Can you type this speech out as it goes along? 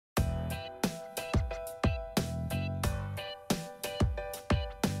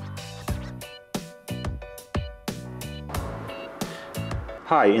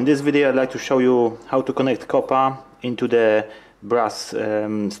Hi, in this video I'd like to show you how to connect copper into the brass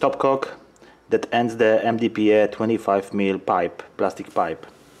stopcock that ends the MDPE 25mm pipe, plastic pipe.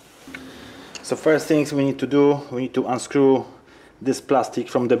 So first things we need to do, we need to unscrew this plastic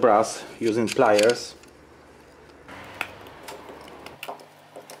from the brass using pliers.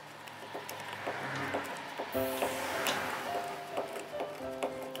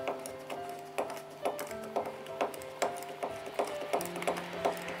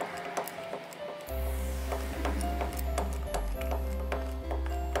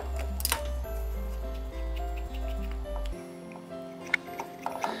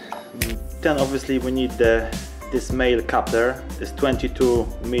 Then obviously we need this male coupler, is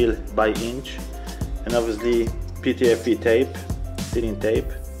 22mm by inch, and obviously PTFE tape, thinning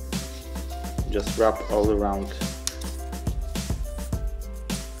tape, just wrap all around.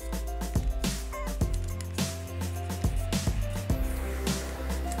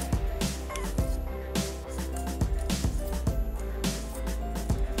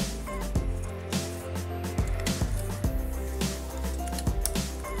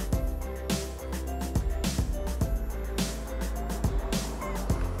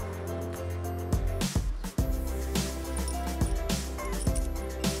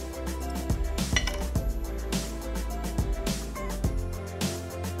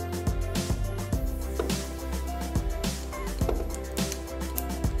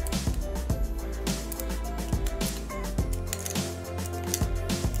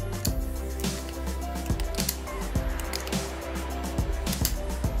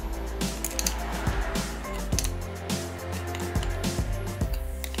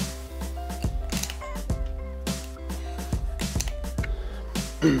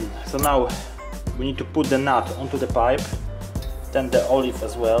 So now we need to put the nut onto the pipe, then the olive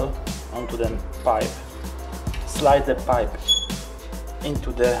as well onto the pipe, slide the pipe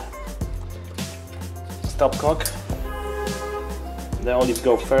into the stopcock, the olive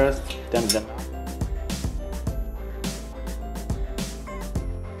go first, then the nut.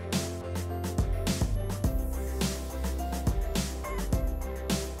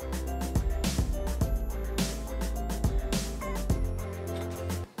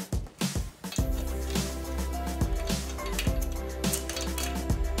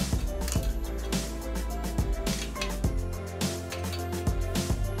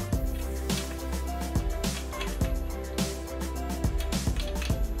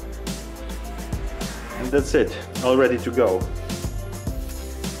 And that's it, all ready to go.